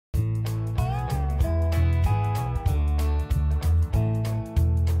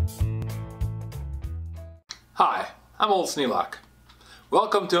Hi, I'm Old Sneelock.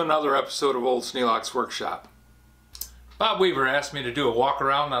 Welcome to another episode of Old Sneelock's Workshop. Bob Weaver asked me to do a walk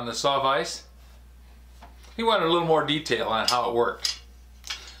around on the Saw Vise. He wanted a little more detail on how it worked.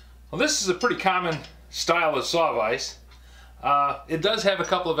 Well, this is a pretty common style of Saw Vise. It does have a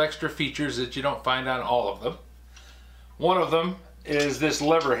couple of extra features that you don't find on all of them. One of them is this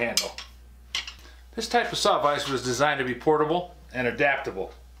lever handle. This type of Saw Vise was designed to be portable and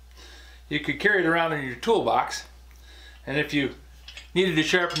adaptable. You could carry it around in your toolbox, and if you needed to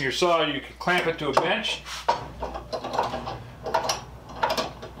sharpen your saw, you could clamp it to a bench.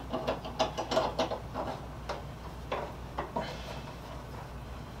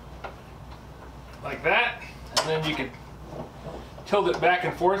 Like that, and then you could tilt it back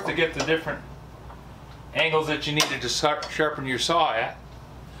and forth to get the different angles that you needed to sharpen your saw at.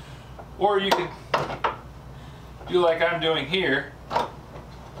 Or you could do like I'm doing here.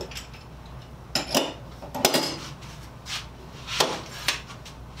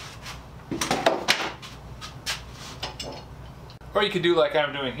 Or you could do like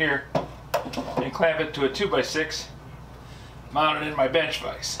I'm doing here and clamp it to a 2x6 mounted in my bench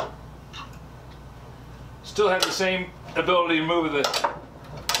vise. Still have the same ability to move the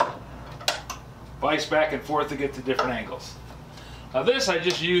vise back and forth to get to different angles. Now this I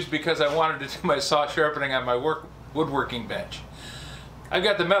just used because I wanted to do my saw sharpening on my woodworking bench. I've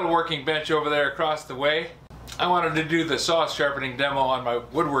got the metalworking bench over there across the way. I wanted to do the saw sharpening demo on my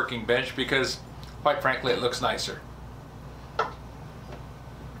woodworking bench because, quite frankly, it looks nicer.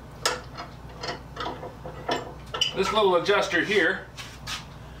 This little adjuster here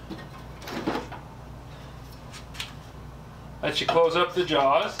lets you close up the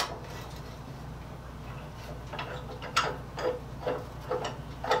jaws.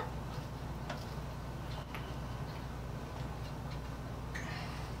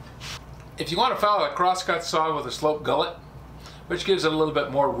 If you want to file a crosscut saw with a sloped gullet, which gives it a little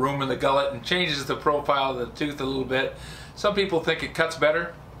bit more room in the gullet and changes the profile of the tooth a little bit, some people think it cuts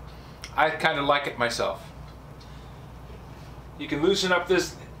better. I kind of like it myself. You can loosen up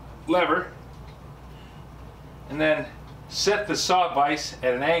this lever and then set the saw vise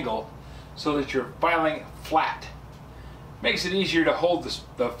at an angle so that you're filing flat. Makes it easier to hold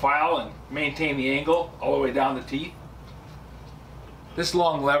the file and maintain the angle all the way down the teeth. This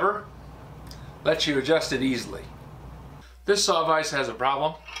long lever lets you adjust it easily. This saw vise has a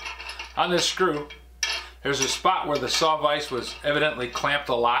problem. On this screw, there's a spot where the saw vise was evidently clamped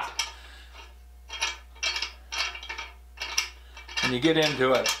a lot. When you get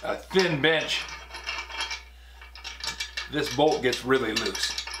into a thin bench, this bolt gets really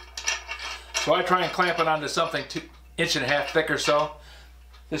loose. So I try and clamp it onto something 1.5 inches thick or so.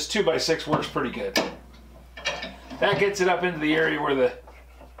 This 2x6 works pretty good. That gets it up into the area where the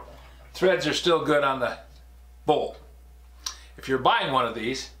threads are still good on the bolt. If you're buying one of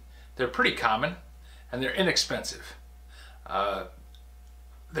these, they're pretty common and they're inexpensive.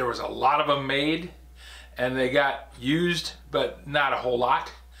 There was a lot of them made and they got used, but not a whole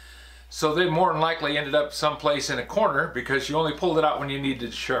lot. So they more than likely ended up someplace in a corner because you only pulled it out when you needed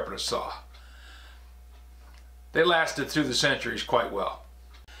to sharpen a saw. They lasted through the centuries quite well.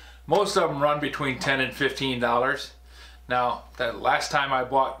 Most of them run between $10 and $15. Now, the last time I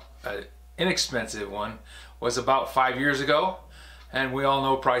bought an inexpensive one was about 5 years ago, and we all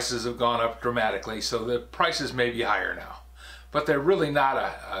know prices have gone up dramatically, so the prices may be higher now. But they're really not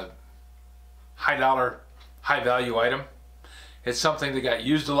a high dollar, high value item. It's something that got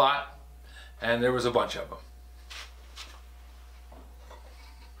used a lot, and there was a bunch of them.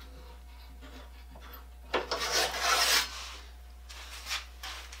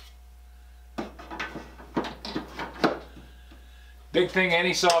 Big thing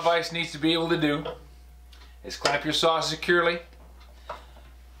any saw vise needs to be able to do is clamp your saw securely,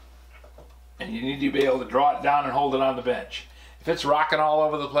 and you need to be able to draw it down and hold it on the bench. If it's rocking all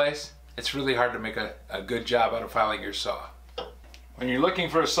over the place, it's really hard to make a good job out of filing your saw. When you're looking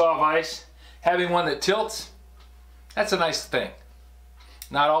for a saw vise, having one that tilts, that's a nice thing.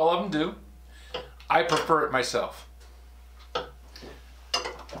 Not all of them do. I prefer it myself.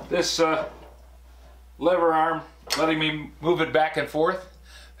 This lever arm, letting me move it back and forth,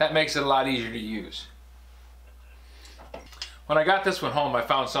 that makes it a lot easier to use. When I got this one home, I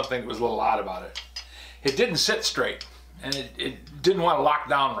found something that was a little odd about it. It didn't sit straight, and it didn't want to lock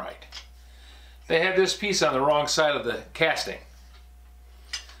down right. They had this piece on the wrong side of the casting.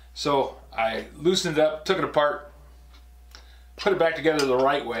 So I loosened it up, took it apart, put it back together the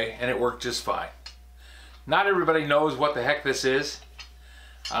right way, and it worked just fine. Not everybody knows what the heck this is.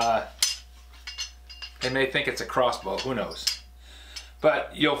 They may think it's a crossbow, who knows.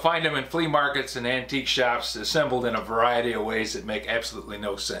 But you'll find them in flea markets and antique shops assembled in a variety of ways that make absolutely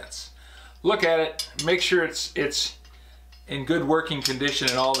no sense. Look at it, make sure it's in good working condition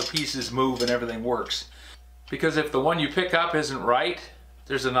and all the pieces move and everything works. Because if the one you pick up isn't right,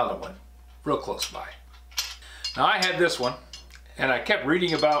 there's another one real close by. Now I had this one, and I kept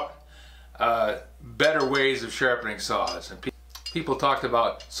reading about better ways of sharpening saws. And people talked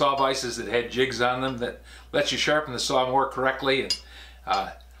about saw vises that had jigs on them that let you sharpen the saw more correctly.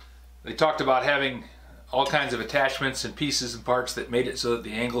 And they talked about having all kinds of attachments and pieces and parts that made it so that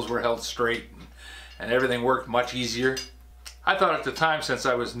the angles were held straight and everything worked much easier. I thought at the time, since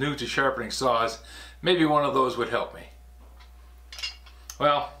I was new to sharpening saws, maybe one of those would help me.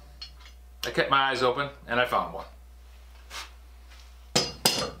 Well, I kept my eyes open and I found one.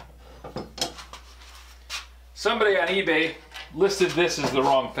 Somebody on eBay listed this as the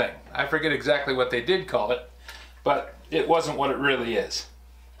wrong thing. I forget exactly what they did call it, but it wasn't what it really is.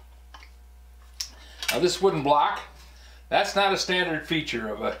 Now this wooden block, that's not a standard feature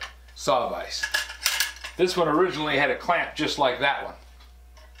of a saw vise. This one originally had a clamp just like that one.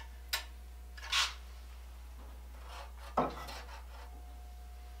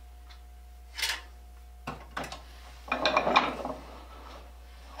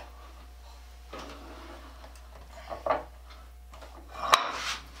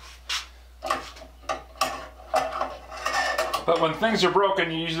 But when things are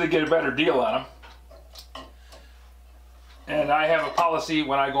broken, you usually get a better deal on them. And I have a policy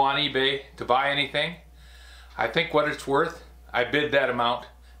when I go on eBay to buy anything, I think what it's worth, I bid that amount,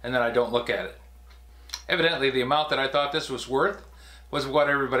 and then I don't look at it. Evidently the amount that I thought this was worth was what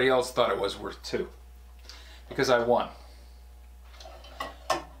everybody else thought it was worth too, because I won.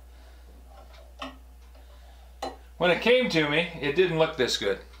 When it came to me, it didn't look this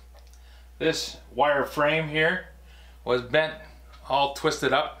good. This wire frame here was bent, all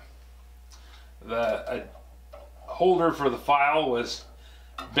twisted up. The holder for the file was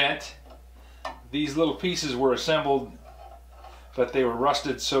bent. These little pieces were assembled, but they were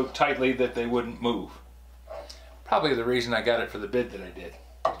rusted so tightly that they wouldn't move. Probably the reason I got it for the bid that I did.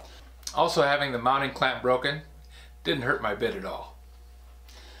 Also, having the mounting clamp broken didn't hurt my bid at all.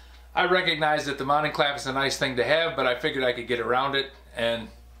 I recognized that the mounting clamp is a nice thing to have, but I figured I could get around it, and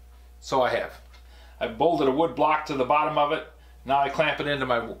so I have. I bolted a wood block to the bottom of it. Now I clamp it into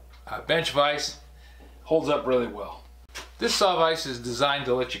my bench vise. Holds up really well. This saw vise is designed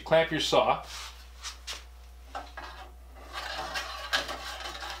to let you clamp your saw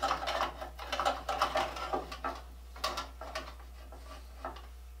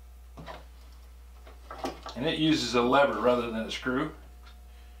and it uses a lever rather than a screw,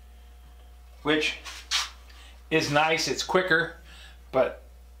 which is nice. It's quicker, but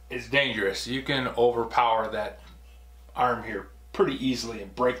it's dangerous. You can overpower that arm here pretty easily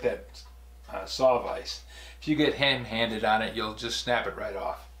and break that saw vise. If you get ham-handed on it, you'll just snap it right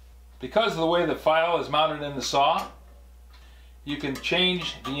off. Because of the way the file is mounted in the saw, you can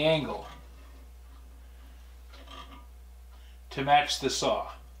change the angle to match the saw.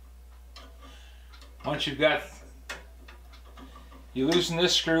 Once you loosen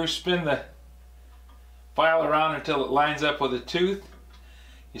this screw, spin the file around until it lines up with a tooth.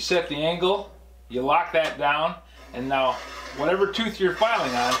 You set the angle, you lock that down, and now whatever tooth you're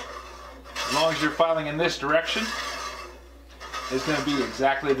filing on, as long as you're filing in this direction, is going to be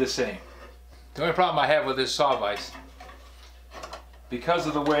exactly the same. The only problem I have with this saw vise, because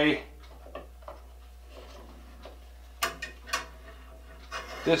of the way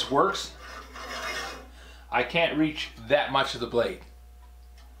this works, I can't reach that much of the blade.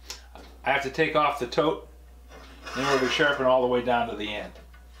 I have to take off the tote in order to sharpen all the way down to the end.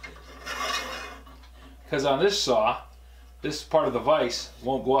 Because on this saw, this part of the vise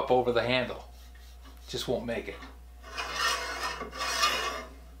won't go up over the handle. It just won't make it.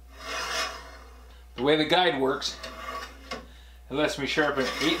 The way the guide works, it lets me sharpen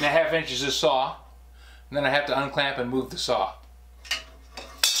 8.5 inches of saw, and then I have to unclamp and move the saw.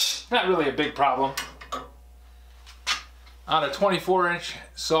 Not really a big problem. On a 24-inch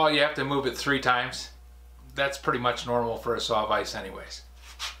saw, you have to move it 3 times. That's pretty much normal for a saw vise anyways.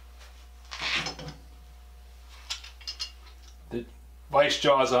 The vise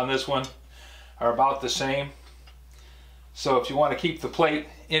jaws on this one are about the same. So if you want to keep the plate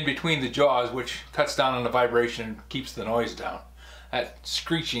in between the jaws, which cuts down on the vibration and keeps the noise down, that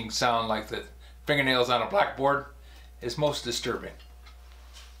screeching sound like the fingernails on a blackboard is most disturbing.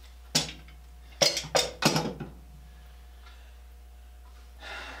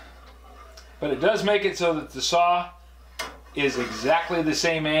 But it does make it so that the saw is exactly the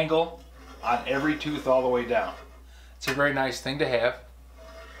same angle on every tooth all the way down. It's a very nice thing to have.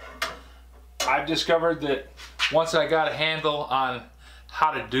 I've discovered that once I got a handle on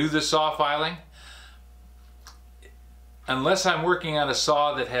how to do the saw filing, unless I'm working on a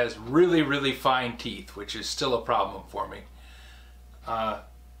saw that has really, really fine teeth, which is still a problem for me, I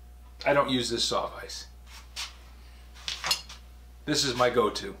don't use this saw vise. This is my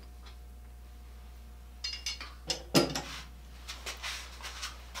go-to.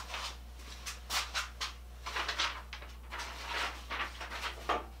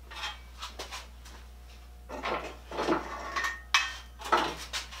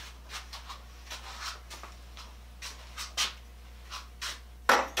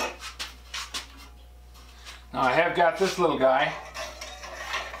 Now I have got this little guy,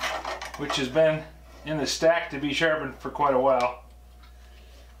 which has been in the stack to be sharpened for quite a while.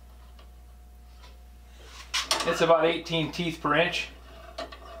 It's about 18 teeth per inch,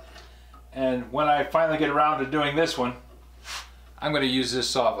 and when I finally get around to doing this one, I'm going to use this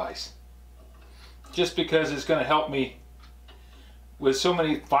saw vise, just because it's going to help me with so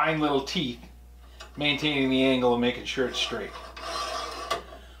many fine little teeth, maintaining the angle and making sure it's straight.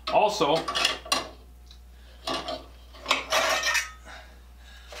 Also,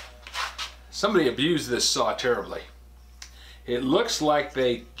 somebody abused this saw terribly. It looks like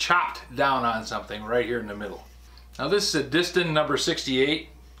they chopped down on something right here in the middle. Now this is a Diston number 68,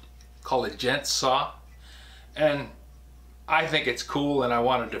 called a gent saw, and I think it's cool and I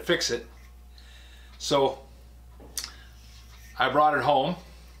wanted to fix it. So I brought it home,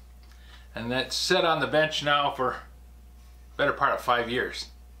 and that's set on the bench now for better part of 5 years.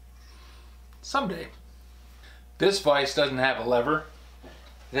 Someday. This vise doesn't have a lever.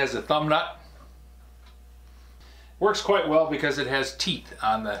 It has a thumb nut. Works quite well because it has teeth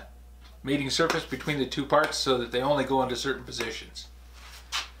on the mating surface between the two parts so that they only go into certain positions.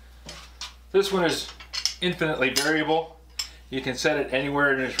 This one is infinitely variable. You can set it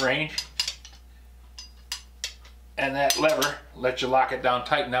anywhere in its range. And that lever lets you lock it down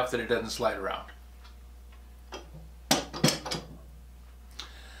tight enough that it doesn't slide around.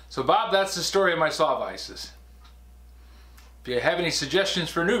 So Bob, that's the story of my saw vises. If you have any suggestions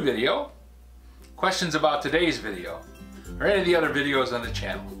for a new video, questions about today's video, or any of the other videos on the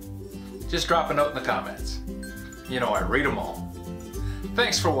channel, just drop a note in the comments. You know I read them all.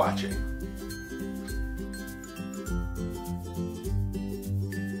 Thanks for watching.